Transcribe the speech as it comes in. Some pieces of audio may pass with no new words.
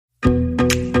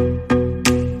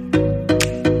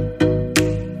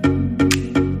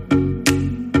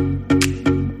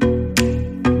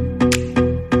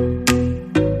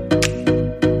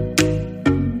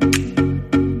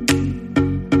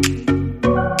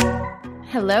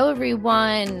Hello,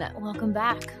 everyone. Welcome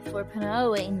back for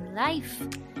 4.0 in life.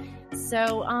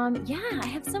 So, I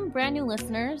have some brand new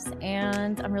listeners,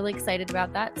 and I'm really excited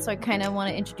about that. So I kind of want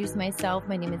to introduce myself.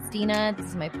 My name is Dina. This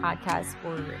is my podcast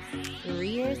for 3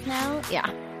 years now. Yeah,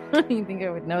 I don't even think I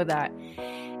would know that.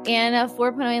 And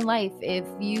 4.0 in life, if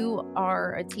you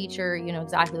are a teacher, you know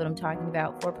exactly what I'm talking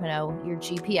about. 4.0, your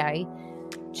GPA.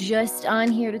 Just on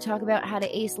here to talk about how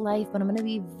to ace life, but I'm going to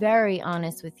be very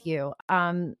honest with you.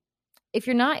 If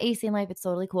you're not acing life, it's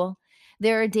totally cool.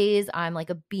 There are days I'm like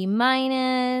a B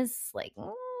minus, like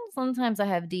sometimes I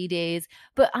have D days,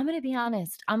 but I'm gonna be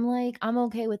honest. I'm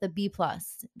okay with a B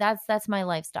plus. That's my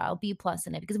lifestyle, B plus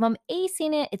in it. Because if I'm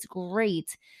acing it, it's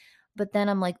great. But then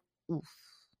I'm like, oof,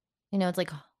 it's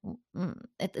like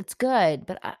it's good.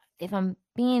 But if I'm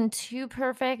being too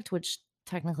perfect, which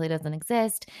technically doesn't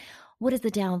exist, what is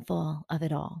the downfall of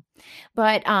it all?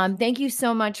 But thank you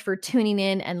so much for tuning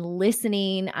in and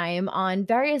listening. I am on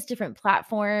various different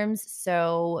platforms.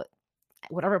 So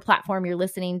whatever platform you're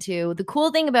listening to. The cool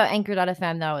thing about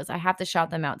Anchor.fm, though, is I have to shout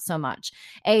them out so much.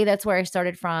 A, that's where I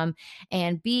started from.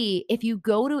 And B, if you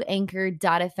go to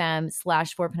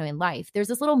Anchor.fm/4.0 in life, there's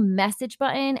this little message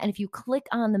button. And if you click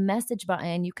on the message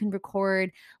button, you can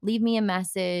record, leave me a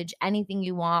message, anything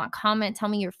you want, comment, tell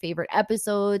me your favorite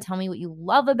episode, tell me what you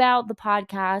love about the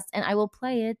podcast, and I will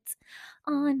play it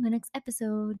on the next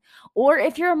episode. Or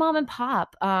if you're a mom and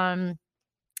pop,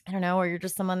 I don't know, or you're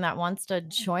just someone that wants to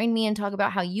join me and talk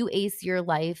about how you ace your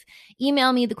life,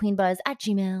 email me,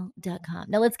 thequeenbuzz@gmail.com.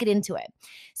 Now let's get into it.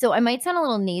 So I might sound a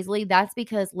little nasally. That's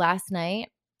because last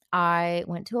night I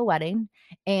went to a wedding.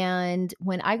 And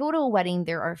when I go to a wedding,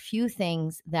 there are a few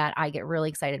things that I get really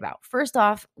excited about. First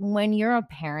off, when you're a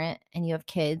parent and you have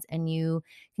kids and you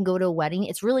can go to a wedding,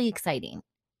 it's really exciting.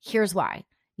 Here's why.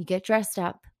 You get dressed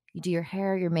up, you do your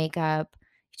hair, your makeup,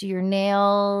 you do your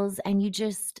nails, and you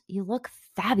look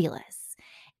fabulous.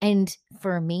 And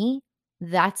for me,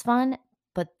 that's fun,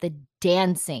 but the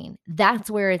dancing,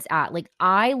 that's where it's at. Like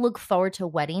I look forward to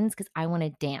weddings because I want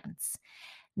to dance.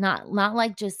 Not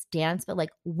like just dance, but like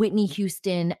Whitney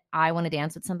Houston, I want to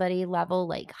dance with somebody level,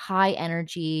 like high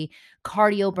energy,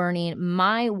 cardio burning.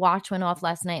 My watch went off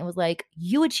last night and was like,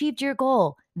 you achieved your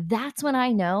goal. That's when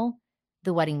I know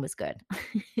the wedding was good.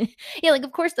 Yeah, like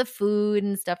of course the food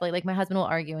and stuff like my husband will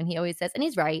argue and he always says, and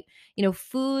he's right,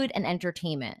 food and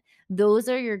entertainment. Those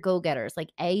are your go-getters. Like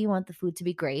you want the food to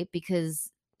be great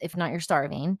because if not, you're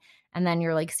starving. And then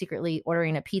you're like secretly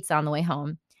ordering a pizza on the way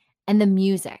home. And the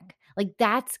music, like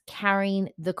that's carrying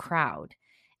the crowd.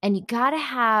 And you got to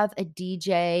have a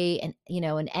DJ and,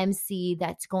 an MC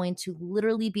that's going to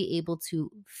literally be able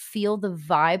to feel the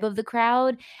vibe of the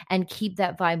crowd and keep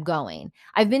that vibe going.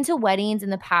 I've been to weddings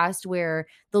in the past where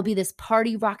there'll be this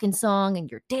party rocking song and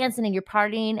you're dancing and you're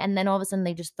partying. And then all of a sudden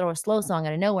they just throw a slow song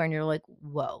out of nowhere and you're like,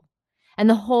 whoa. And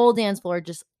the whole dance floor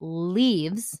just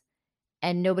leaves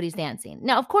and nobody's dancing.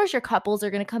 Now, of course, your couples are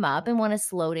going to come up and want to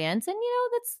slow dance. And,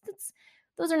 that's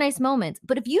those are nice moments.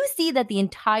 But if you see that the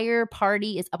entire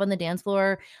party is up on the dance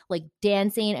floor, like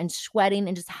dancing and sweating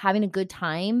and just having a good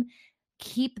time,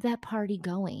 keep that party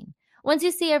going. Once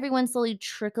you see everyone slowly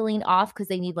trickling off because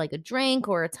they need like a drink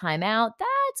or a timeout,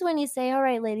 that's when you say, all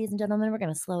right, ladies and gentlemen, we're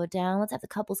going to slow it down. Let's have the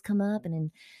couples come up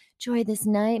and enjoy this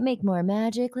night, make more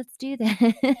magic. Let's do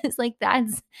this. Like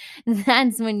that's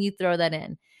when you throw that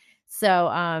in. So,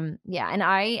 and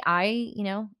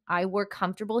I wore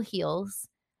comfortable heels.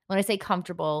 When I say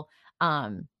comfortable,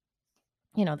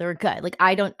 they're good. Like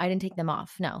I didn't take them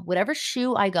off. No, whatever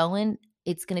shoe I go in,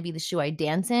 it's going to be the shoe I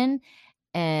dance in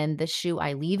and the shoe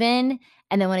I leave in.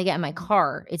 And then when I get in my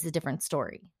car, it's a different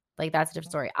story. Like that's a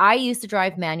different story. I used to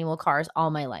drive manual cars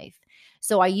all my life.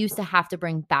 So I used to have to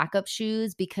bring backup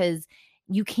shoes because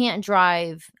you can't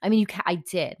drive. I mean, I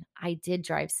did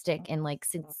drive stick in like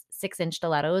 6-inch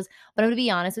stilettos, but I'm going to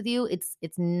be honest with you. It's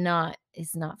not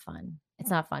fun. It's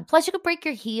not fun. Plus you could break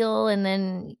your heel and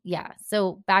then, yeah.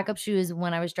 So backup shoes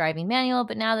when I was driving manual,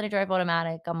 but now that I drive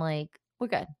automatic, I'm like, we're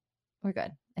good. We're good.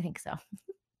 I think so.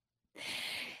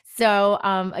 So,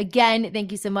 again,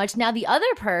 thank you so much. Now the other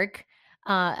perk,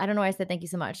 I don't know why I said thank you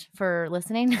so much for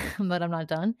listening, but I'm not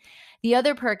done. The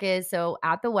other perk is, so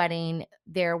at the wedding,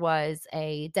 there was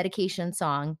a dedication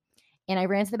song and I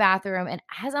ran to the bathroom and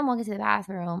as I'm walking to the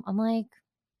bathroom, I'm like,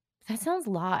 that sounds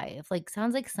live. Like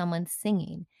sounds like someone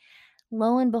singing.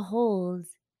 Lo and behold,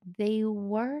 they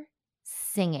were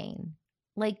singing.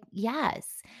 Like,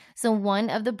 yes. So one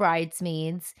of the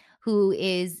bridesmaids who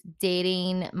is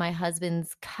dating my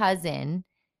husband's cousin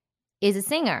is a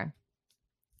singer.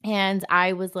 And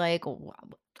I was like, wow,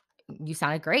 you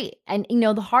sounded great. And,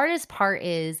 the hardest part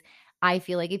is I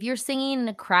feel like if you're singing in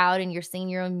a crowd and you're singing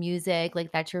your own music,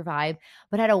 like that's your vibe.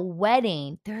 But at a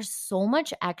wedding, there's so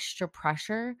much extra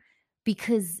pressure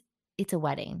because it's a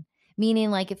wedding.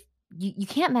 Meaning, like, if you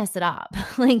can't mess it up.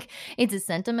 Like, it's a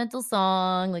sentimental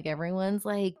song, like everyone's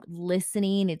like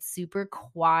listening, it's super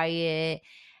quiet.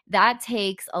 That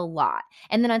takes a lot.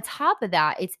 And then on top of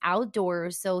that, it's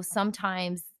outdoors. So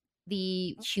sometimes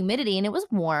the humidity, and it was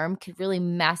warm, could really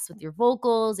mess with your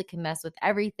vocals. It can mess with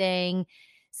everything.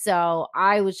 So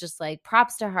I was just like,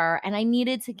 props to her. And I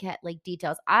needed to get like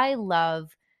details. I love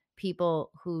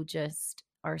people who just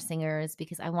are singers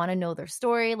because I want to know their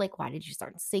story. Like, why did you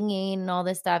start singing and all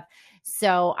this stuff?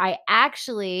 So I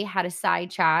actually had a side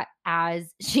chat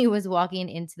as she was walking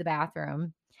into the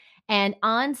bathroom. And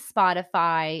on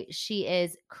Spotify, she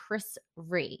is Chris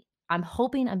Ree. I'm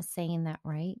hoping I'm saying that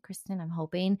right, Kristen. I'm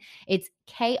hoping it's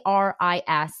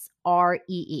Krisree.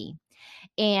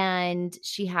 And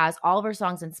she has all of her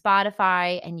songs on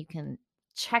Spotify, and you can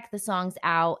check the songs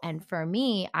out. And for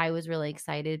me, I was really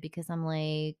excited because I'm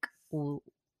like,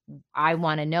 I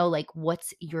want to know, like,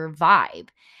 what's your vibe?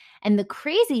 And the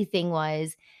crazy thing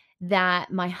was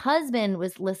that my husband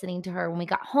was listening to her when we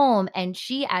got home, and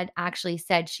she had actually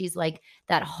said she's like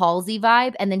that Halsey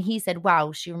vibe. And then he said,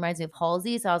 wow, she reminds me of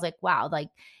Halsey. So I was like, wow, like,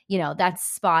 that's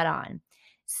spot on.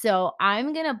 So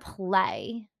I'm going to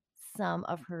play some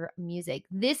of her music.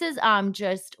 This is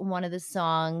just one of the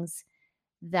songs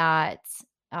that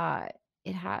uh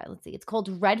it had. Let's see. It's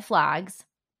called Red Flags.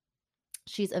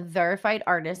 She's a verified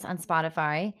artist on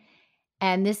Spotify.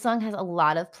 And this song has a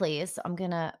lot of plays. So I'm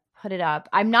going to put it up.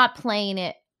 I'm not playing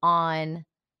it on,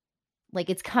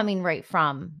 like, it's coming right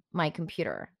from my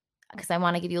computer because I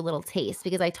want to give you a little taste,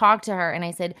 because I talked to her and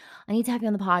I said, I need to have you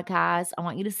on the podcast. I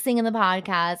want you to sing in the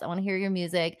podcast. I want to hear your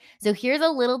music. So here's a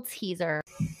little teaser.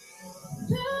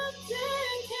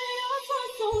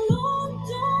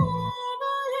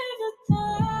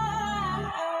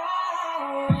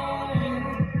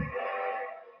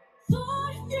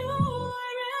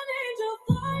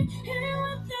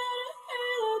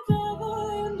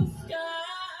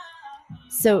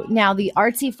 So now the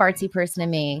artsy fartsy person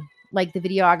in me, like the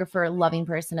videographer loving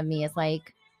person of me, is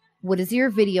like, what does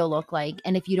your video look like?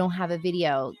 And if you don't have a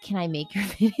video, can I make your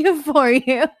video for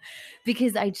you?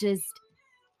 Because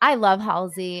I love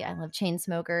Halsey. I love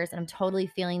Chainsmokers, and I'm totally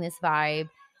feeling this vibe.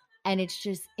 And it's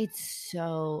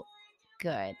so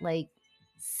good. Like,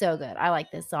 so good. I like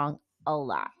this song a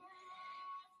lot.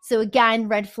 So again,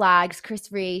 Red Flags,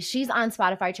 Chris Ree. She's on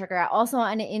Spotify. Check her out. Also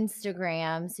on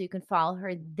Instagram, so you can follow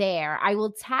her there. I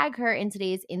will tag her in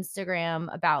today's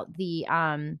Instagram about the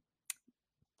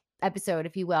episode,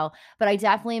 if you will. But I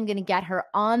definitely am going to get her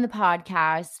on the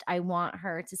podcast. I want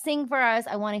her to sing for us.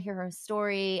 I want to hear her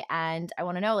story, and I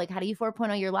want to know, like, how do you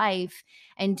 4.0 your life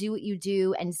and do what you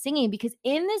do and singing? Because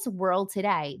in this world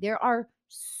today, there are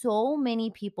so many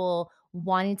people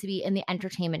wanting to be in the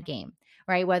entertainment game,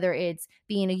 right? Whether it's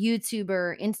being a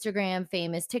YouTuber, Instagram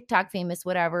famous, TikTok famous,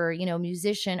 whatever,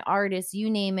 musician, artist, you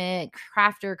name it,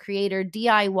 crafter, creator,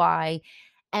 DIY.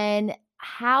 And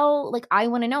how, like, I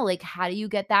want to know, like, how do you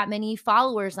get that many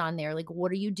followers on there? Like,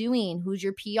 what are you doing? Who's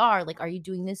your PR? Like, are you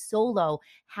doing this solo?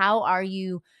 How are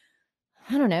you,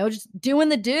 I don't know, just doing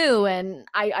the do? And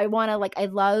I want to, like, I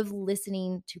love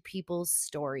listening to people's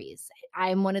stories.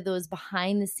 I'm one of those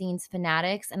behind the scenes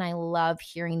fanatics, and I love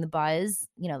hearing the buzz.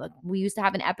 Like, we used to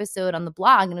have an episode on the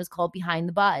blog and it was called Behind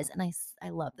the Buzz. And I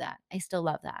love that. I still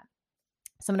love that.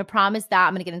 So I'm going to promise that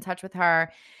I'm going to get in touch with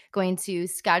her, going to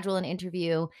schedule an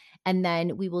interview, and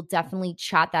then we will definitely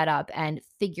chat that up and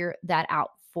figure that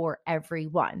out for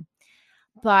everyone.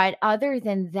 But other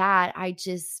than that, I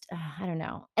don't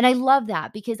know. And I love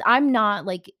that because I'm not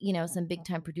like, some big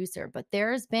time producer, but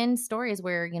there's been stories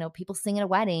where, people sing at a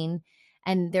wedding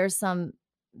and there's some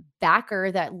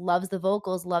backer that loves the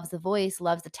vocals, loves the voice,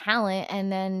 loves the talent.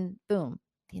 And then boom,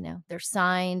 they're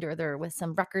signed or they're with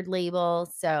some record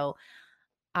label. So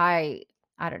I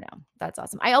don't know. That's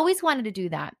awesome. I always wanted to do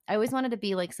that. I always wanted to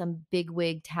be like some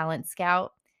bigwig talent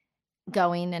scout,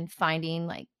 going and finding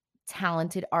like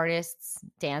talented artists,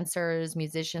 dancers,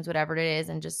 musicians, whatever it is,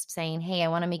 and just saying, hey, I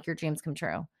want to make your dreams come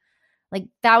true. Like,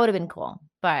 that would have been cool.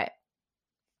 But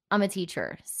I'm a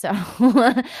teacher, so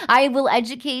I will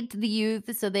educate the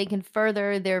youth so they can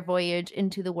further their voyage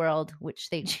into the world, which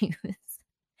they choose.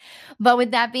 But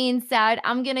with that being said,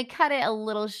 I'm going to cut it a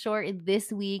little short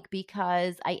this week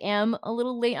because I am a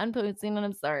little late on posting, and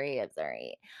I'm sorry.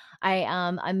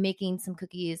 I'm making some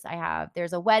cookies.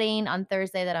 There's a wedding on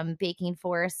Thursday that I'm baking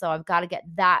for, so I've got to get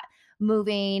that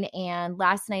moving. And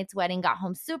last night's wedding got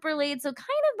home super late, so kind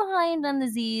of behind on the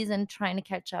Z's and trying to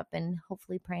catch up and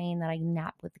hopefully praying that I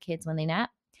nap with the kids when they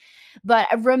nap. But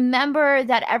remember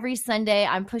that every Sunday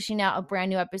I'm pushing out a brand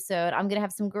new episode. I'm going to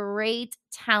have some great,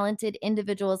 talented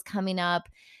individuals coming up.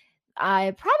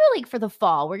 I probably for the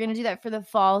fall. We're going to do that for the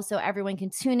fall so everyone can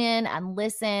tune in and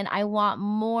listen. I want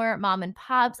more mom and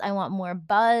pops. I want more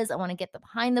buzz. I want to get the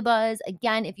behind the buzz.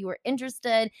 Again, if you are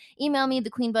interested, email me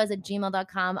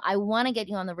thequeenbuzz@gmail.com. I want to get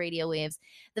you on the radio waves.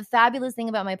 The fabulous thing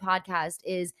about my podcast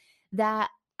is that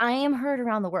I am heard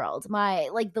around the world.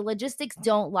 The logistics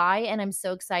don't lie, and I'm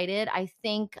so excited. I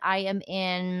think I am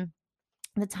in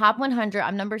the top 100.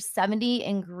 I'm number 70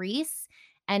 in Greece,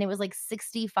 and it was like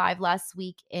 65 last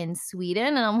week in Sweden.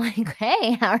 And I'm like,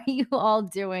 hey, how are you all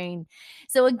doing?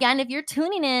 So again, if you're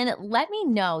tuning in, let me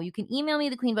know. You can email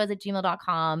me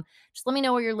thequeenbuzz@gmail.com. Just let me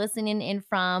know where you're listening in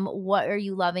from. What are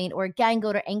you loving? Or again,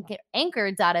 go to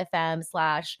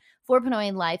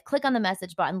anchor.fm/4.0 life. Click on the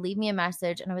message button, leave me a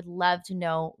message, and I would love to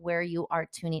know where you are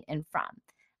tuning in from.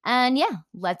 And yeah,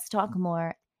 let's talk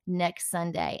more next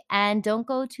Sunday. And don't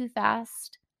go too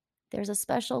fast. There's a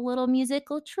special little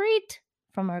musical treat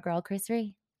from our girl, Chris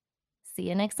Ree. See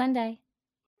you next Sunday.